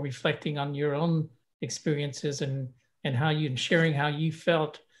that, and for reflecting on your own experiences, and sharing how you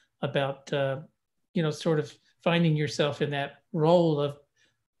felt about sort of finding yourself in that role of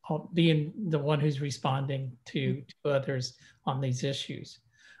being the one who's responding to others on these issues.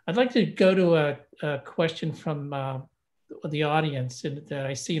 I'd like to go to a question from the audience that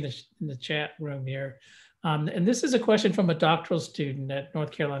I see in the chat room here. And this is a question from a doctoral student at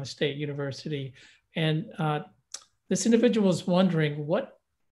North Carolina State University. And this individual is wondering what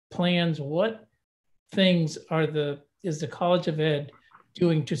things is the College of Ed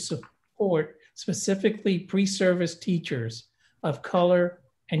doing to support specifically pre-service teachers of color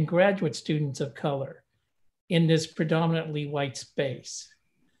and graduate students of color in this predominantly white space?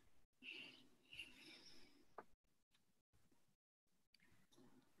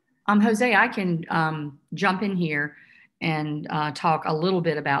 Jose, I can jump in here and talk a little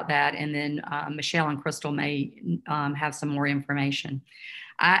bit about that, and then Michelle and Crystal may have some more information.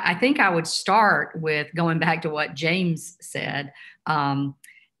 I think I would start with going back to what James said.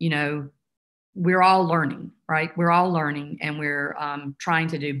 We're all learning, right? We're all learning, and we're trying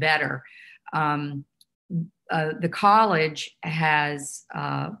to do better. The college has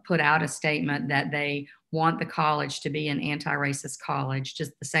put out a statement that they want the college to be an anti-racist college,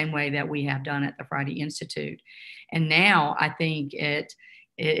 just the same way that we have done at the Friday Institute. And now I think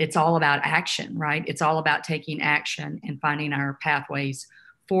it's all about action, right? It's all about taking action and finding our pathways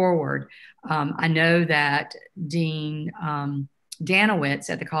forward. I know that Dean Danowitz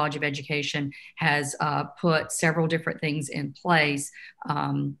at the College of Education has put several different things in place,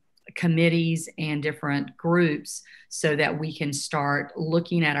 committees and different groups, so that we can start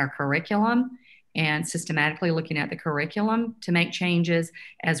looking at our curriculum and systematically looking at the curriculum to make changes,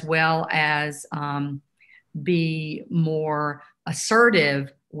 as well as be more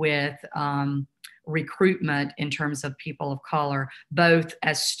assertive with recruitment in terms of people of color, both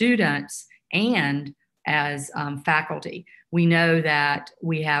as students and as faculty. We know that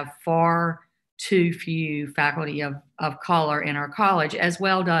we have far too few faculty of color in our college, as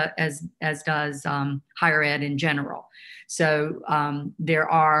well as does higher ed in general. So there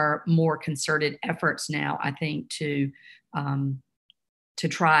are more concerted efforts now, I think, to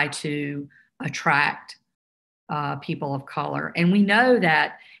try to attract people of color. And we know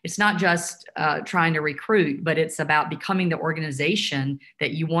that it's not just trying to recruit, but it's about becoming the organization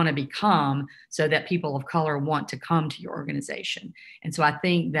that you want to become so that people of color want to come to your organization. And so I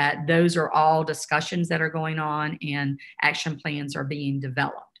think that those are all discussions that are going on and action plans are being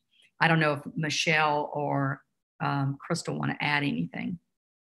developed. I don't know if Michelle or Crystal want to add anything.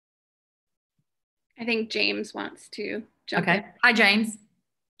 I think James wants to jump in. Hi, James.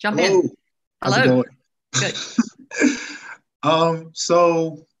 Jump Hello. in. How's Hello. it going? Good.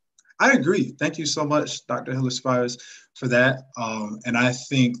 So I agree. Thank you so much, Dr. Hiller Spires, for that. And I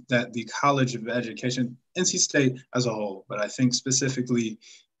think that the College of Education, NC State as a whole, but I think specifically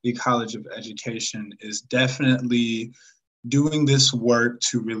the College of Education is definitely doing this work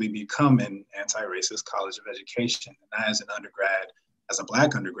to really become an anti-racist college of education. And as an undergrad, as a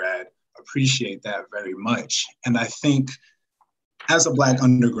Black undergrad, appreciate that very much. And I think as a Black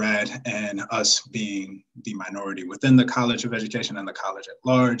undergrad and us being the minority within the College of Education and the college at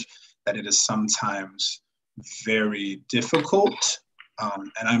large, that it is sometimes very difficult.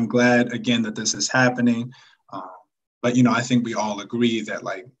 And I'm glad, again, that this is happening. But, you know, I think we all agree that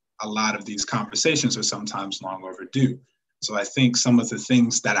like a lot of these conversations are sometimes long overdue. So I think some of the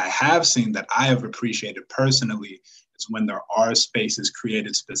things that I have seen that I have appreciated personally is when there are spaces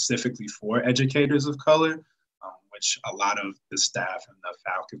created specifically for educators of color, which a lot of the staff and the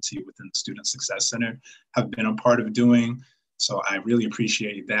faculty within the Student Success Center have been a part of doing. So I really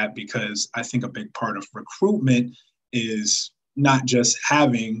appreciate that, because I think a big part of recruitment is not just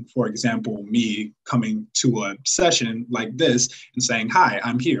having, for example, me coming to a session like this and saying, hi,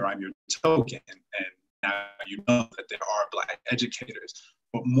 I'm here, I'm your token. And now you know that there are Black educators,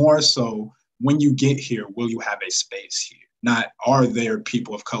 but more so when you get here, will you have a space here? Not are there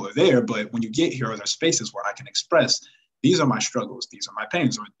people of color there, but when you get here, are there spaces where I can express, these are my struggles, these are my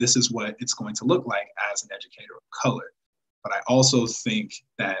pains, or this is what it's going to look like as an educator of color. But I also think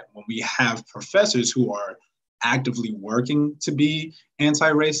that when we have professors who are actively working to be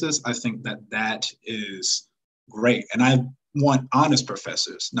anti-racist, I think that that is great. And I want honest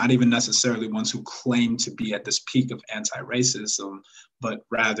professors, not even necessarily ones who claim to be at this peak of anti-racism, but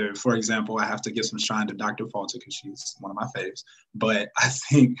rather, for example, I have to give some shine to Dr. Falter because she's one of my faves. But I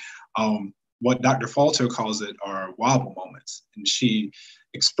think what Dr. Falter calls it are wobble moments. And she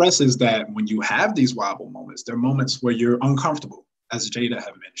expresses that when you have these wobble moments, they're moments where you're uncomfortable, as Jada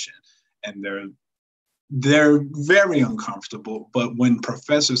had mentioned, and they're very uncomfortable. But when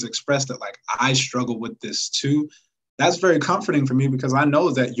professors express that, like, I struggle with this too, that's very comforting for me because I know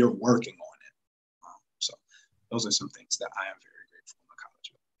that you're working on it. So those are some things that I am very grateful in the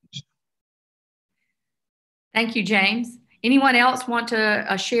College of Education. Thank you, James. Anyone else want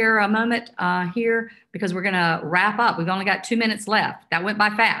to share a moment here? Because we're going to wrap up. We've only got 2 minutes left. That went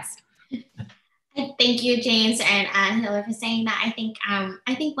by fast. Thank you, James and Hiller, for saying that.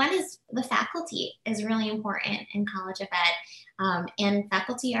 I think one is the faculty is really important in College of Ed. And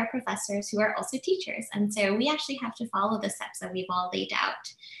faculty are professors who are also teachers. And so we actually have to follow the steps that we've all laid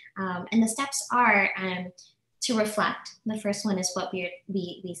out. And the steps are to reflect. The first one is what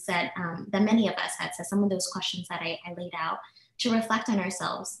we said, that many of us had. So some of those questions that I laid out, to reflect on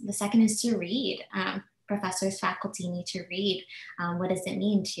ourselves. The second is to read. Professors, faculty need to read. What does it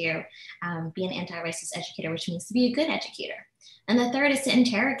mean to be an anti-racist educator, which means to be a good educator? And the third is to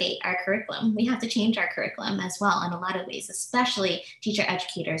interrogate our curriculum. We have to change our curriculum as well in a lot of ways, especially teacher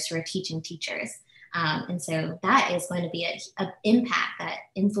educators who are teaching teachers. And so that is going to be an impact that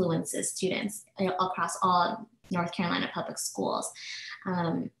influences students across all North Carolina public schools.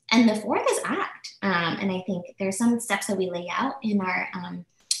 And the fourth is act. And I think there's some steps that we lay out in our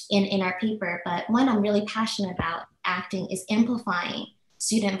in our paper, but one I'm really passionate about acting is amplifying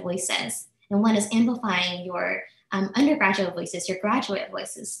student voices. And one is amplifying your undergraduate voices, your graduate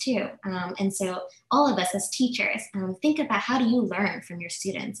voices too. And so all of us as teachers, think about how do you learn from your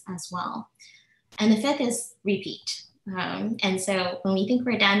students as well. And the fifth is repeat. And so when we think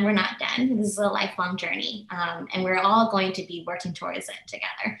we're done, we're not done. This is a lifelong journey, and we're all going to be working towards it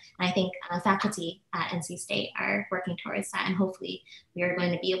together. And I think faculty at NC State are working towards that, and hopefully we are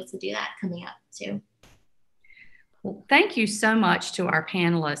going to be able to do that coming up too. Well, thank you so much to our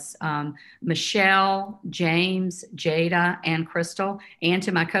panelists, Michelle, James, Jada, and Crystal, and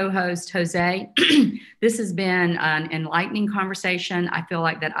to my co-host, Jose. This has been an enlightening conversation. I feel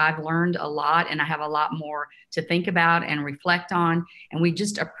like that I've learned a lot, and I have a lot more to think about and reflect on. And we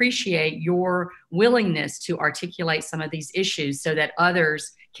just appreciate your willingness to articulate some of these issues so that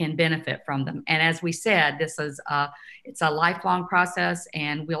others can benefit from them. And as we said, this is it's a lifelong process,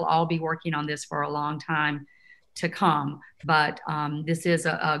 and we'll all be working on this for a long time to come, but this is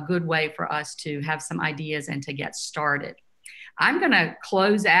a good way for us to have some ideas and to get started. I'm going to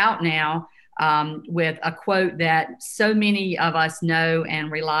close out now with a quote that so many of us know and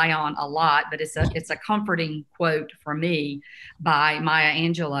rely on a lot, but it's a comforting quote for me by Maya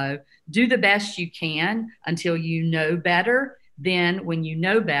Angelou. Do the best you can until you know better. Then when you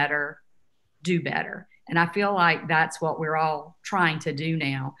know better, do better. And I feel like that's what we're all trying to do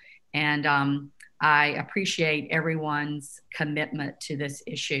now. And I appreciate everyone's commitment to this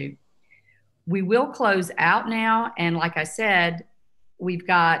issue. We will close out now. And like I said, we've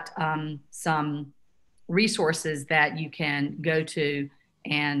got some resources that you can go to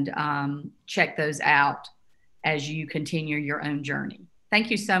and check those out as you continue your own journey.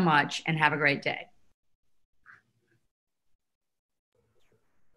 Thank you so much and have a great day.